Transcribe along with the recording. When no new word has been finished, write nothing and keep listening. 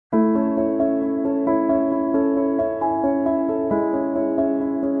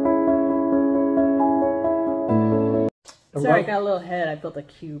Sorry, I got a little head. I built a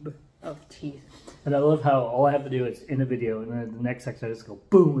cube of teeth. And I love how all I have to do is in the video, and then the next section I just go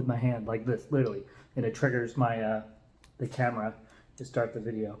boom with my hand like this, literally, and it triggers my the camera to start the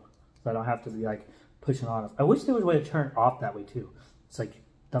video, so I don't have to be like pushing on. I wish there was a way to turn it off that way too. It's like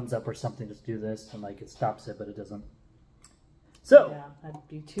thumbs up or something. Just do this, and like it stops it, but it doesn't. So yeah, that'd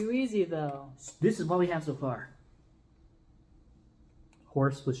be too easy though. This is what we have so far.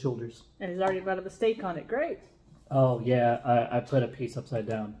 Horse with shoulders. And he's already got a mistake on it. Great. Oh yeah, I put a piece upside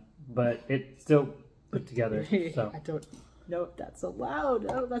down, but it's still put together. So I don't know if that's allowed.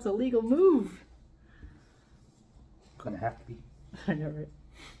 Oh, that's a legal move. Gonna have to be. I know, right?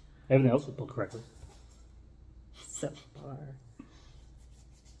 Everything else was built correctly. So far.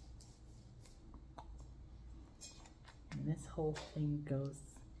 And this whole thing goes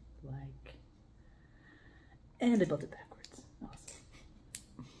like... And I built it backwards. Awesome.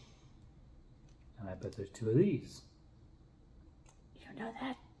 And I bet there's two of these. You know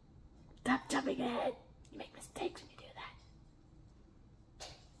that? Stop jumping ahead. You make mistakes when you do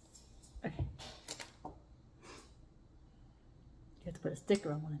that. Okay. You have to put a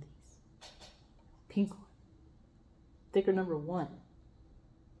sticker on one of these. Pink one. Sticker number 1.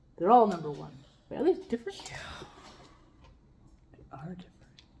 They're all number 1. Wait, are they different? Yeah. They are different.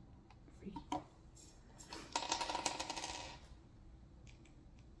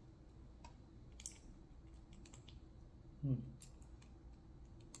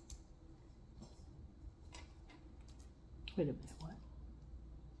 Wait a minute, what?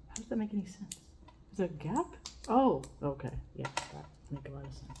 How does that make any sense? Is there a gap? Oh, okay. Yeah, that makes a lot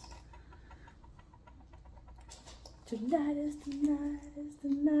of sense. Tonight is the night of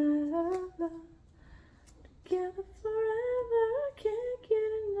love. Together forever, I can't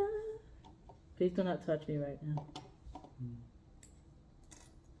get enough. Please do not touch me right now.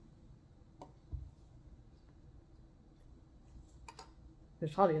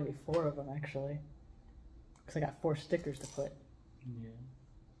 There's probably gonna be 4 of them actually. Because I got 4 stickers to put. Yeah.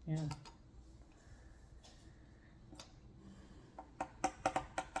 Yeah.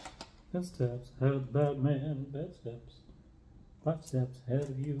 Bad steps ahead of the bad man, bad steps. 5 steps ahead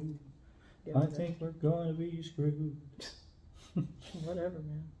of you. Yeah, I think we're gonna be screwed. Whatever,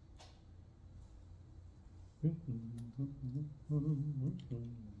 man.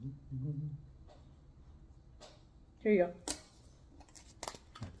 Here you go.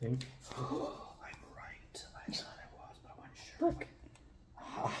 I think. I'm right. I thought I was, but I wasn't sure. Look.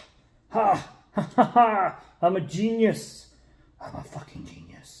 Ha ha ha ha! I'm a genius. I'm a fucking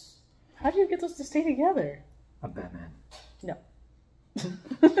genius. How do you get those to stay together? I'm Batman. No.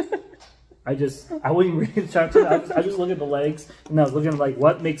 I wouldn't read the chapter. I just look at the legs, and I was looking at like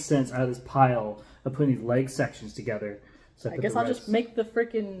what makes sense out of this pile of putting these leg sections together. So I guess I'll just make the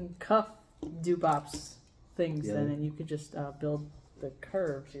freaking cuff doobops things Yeah. then, and you could just build the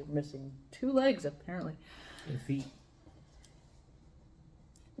curves. You're missing 2 legs apparently. the feet.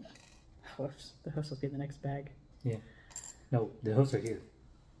 Whoops. The host will be in the next bag. Yeah. No, the hooks are here.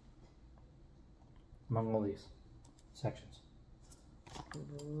 Among all these sections.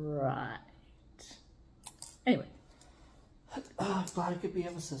 Right. Anyway. I thought I could be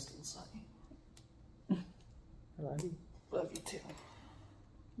of assistance, honey. I love you. Love you too.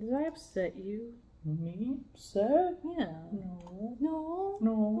 Did I upset you? Me? Upset? Yeah. No. No.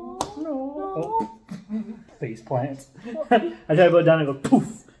 No. No. No. Oh. Face plants. I try to put it down and go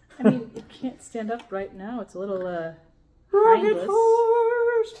poof. I mean, it can't stand up right now. It's a little, Rocket hindless.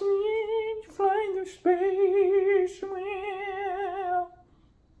 horse, flying through space, well.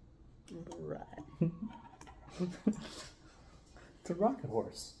 Right. It's a rocket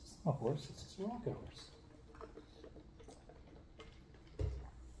horse. It's not a horse, it's just a rocket horse.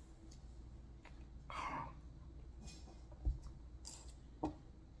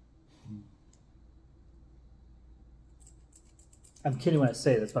 I'm kidding when I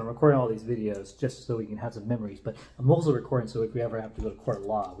say this, but I'm recording all these videos just so we can have some memories. But I'm also recording so if we ever have to go to court of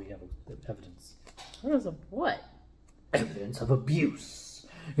law, we have evidence. What is a what? Evidence of abuse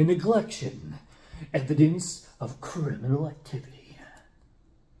and neglection. Evidence of criminal activity.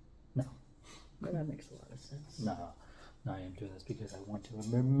 No. Well, that makes a lot of sense. No. No, I am doing this because I want to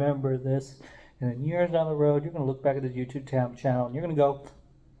remember this. And then years down the road, you're going to look back at this YouTube channel and you're going to go,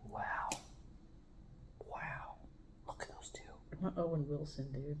 wow. Wow. Look at those two. I'm not Owen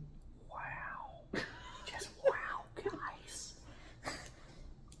Wilson, dude. Wow. Just wow, guys.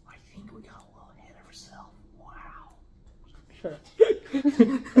 I think we got a little ahead of ourselves. Wow. Shut up.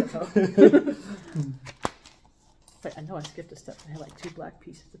 Wait, I know I skipped a step. I had like 2 black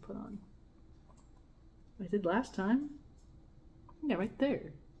pieces to put on. I did last time. Yeah, right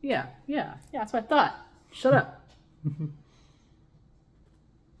there. Yeah, that's what I thought. Shut up.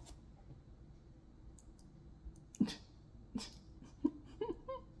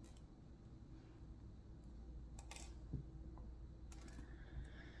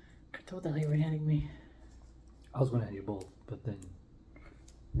 What the hell you were handing me? I was going to hand you both, but then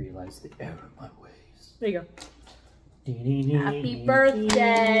realized the error of my ways. There you go. Happy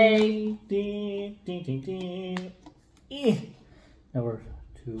birthday! Number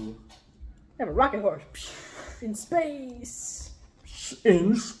 2. I have a rocket horse in space.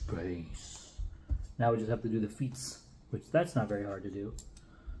 In space. Now we just have to do the feats, which that's not very hard to do.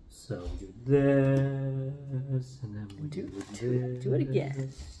 So we do this, and then we do this. Do it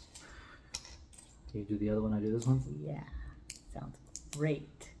again. Can you do the other one? I do this one? Yeah. Sounds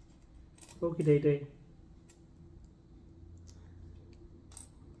great. Okie day.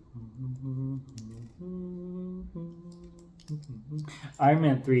 Iron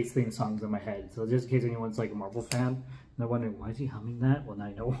Man 3's theme song's in my head, so just in case anyone's like a Marvel fan and they're wondering why is he humming that, well now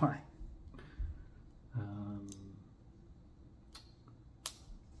you know why.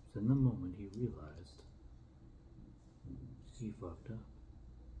 So in the moment he realized he fucked up.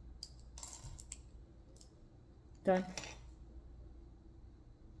 Done.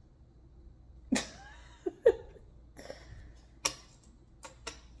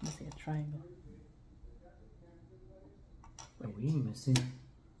 Missing a triangle. Are we missing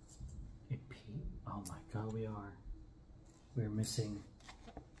a P? Oh my god, we are. We're missing.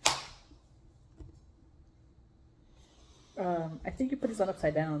 I think you put this on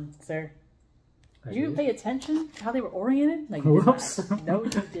upside down, sir. Did you pay attention to how they were oriented? Like, whoops. No,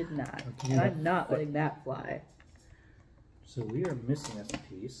 you did not. Okay, and I'm not letting that fly. So we are missing a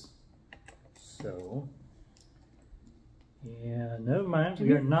piece. So, yeah, never mind.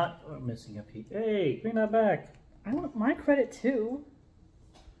 We are not missing a piece. Hey, bring that back. I want my credit too.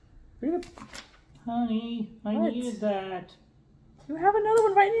 Honey, I needed that. You have another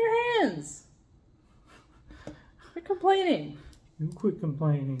one right in your hands. Quit complaining. You quit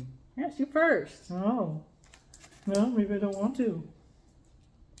complaining. Yes, you first. Oh. No, maybe I don't want to.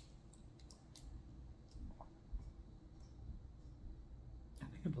 I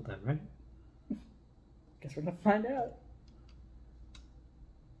think I built that right. Guess we're gonna find out.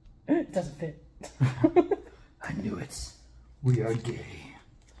 It doesn't fit. I knew it. We are gay.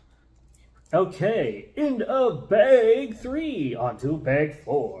 Okay, end of bag 3. On to bag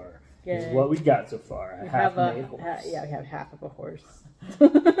 4. Is what we got so far. We half have made horse. yeah, we have half of a horse.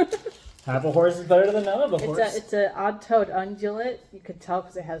 Half a horse is better than none of a horse. It's an odd-toed ungulate. You could tell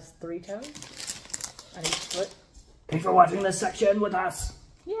because it has 3 toes on each foot. Thanks for watching this section with us.